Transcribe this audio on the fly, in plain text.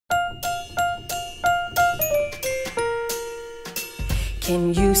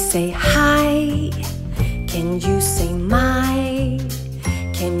Can you say hi? Can you say my?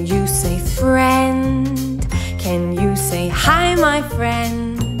 Can you say friend? Can you say hi, my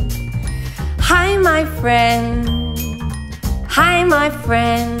friend? Hi, my friend. Hi, my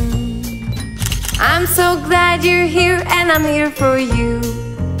friend. I'm so glad you're here and I'm here for you.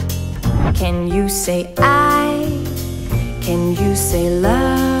 Can you say I? Can you say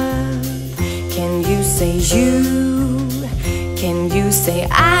love? Can you say you? Can you say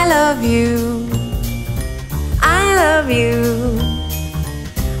I love you? I love you.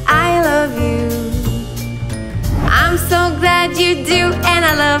 I love you. I'm so glad you do and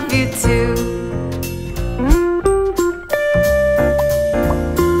I love you too.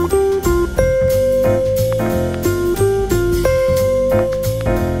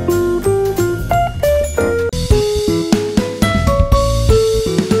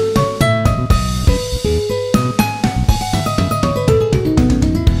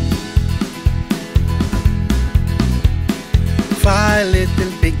 Five little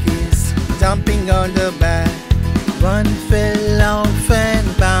piggies jumping on the bed. One fell off and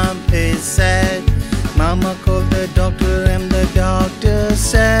bumped his head. Mama called the doctor and the doctor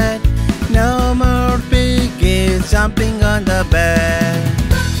said, no more piggies jumping on the bed.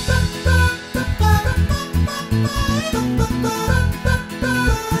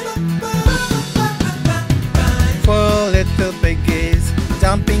 Four little piggies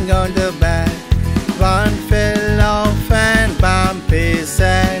jumping on the bed. One fell off and bumped his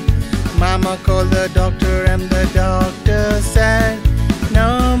head. Mama called the doctor and the doctor said,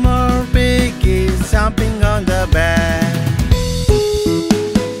 no more piggies jumping on the bed.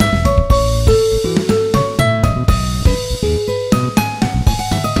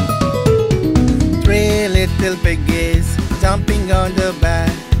 Three little piggies jumping on the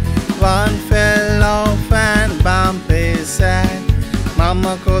bed. One fell off and bumped his head.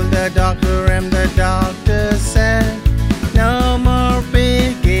 Mama called the doctor and the doctor said, no more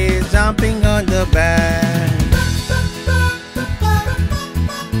piggies jumping on the bed.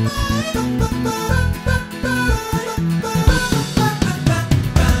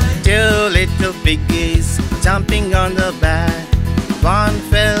 Two little piggies jumping on the bed. One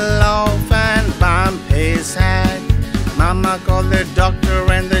fell off and bumped his head. Mama called the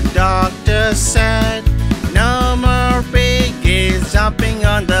doctor and the doctor said, no more piggies jumping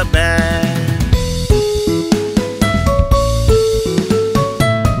on the bed.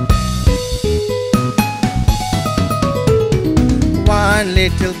 One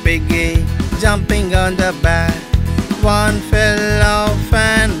little piggy jumping on the bed. One fell off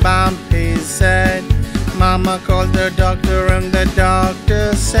and bumped his head. Mama called the doctor and the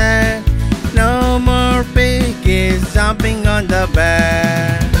doctor said, no more piggies jumping on the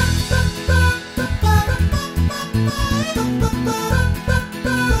bed.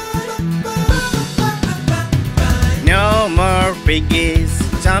 No more piggies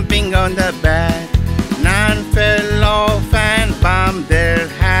jumping on the bed. None fell off and bumped their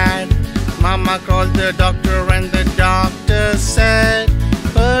head. Mama called the doctor and the doctor said,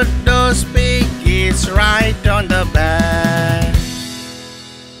 put those piggies right on the bed.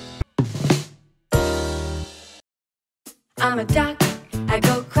 I'm a duck, I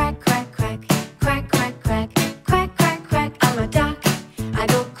go quack, quack, quack, quack, quack, quack, quack, quack, quack. I'm a duck, I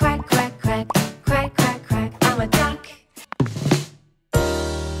go quack, quack, quack, quack, quack, quack. I'm a duck.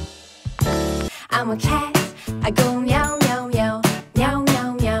 I'm a cat, I go meow, meow, meow, meow,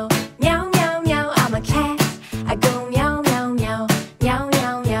 meow, meow, meow, meow, meow. I'm a cat, I go meow, meow, meow, meow,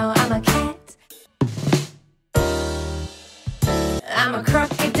 meow, meow. I'm a cat. I'm a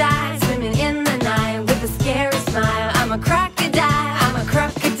crocodile swimming in the Nile with a scary smile. I'm a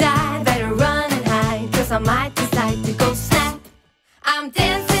crocodile, better run and hide, 'cause I might decide to go snap. I'm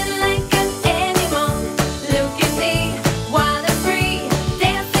dancing like an animal, look at me, wild and free.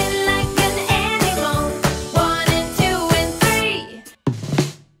 Dancing like an animal, 1 and 2 and 3.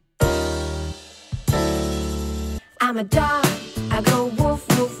 I'm a dog, I go woof,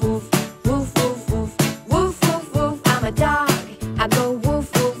 woof, woof, woof, woof, woof, woof, woof, woof. I'm a dog, I go woof,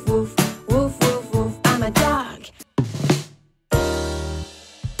 woof, woof, woof, woof, woof. I'm a dog.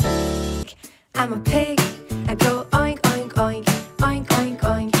 I'm a pig, I go oink, oink, oink, oink, oink,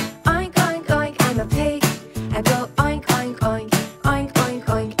 oink, oink, oink, oink. I'm a pig, I go oink, oink, oink, oink, oink,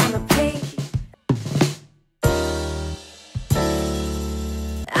 oink. I'm a pig.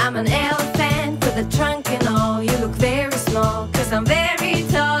 I'm an elephant with a trunk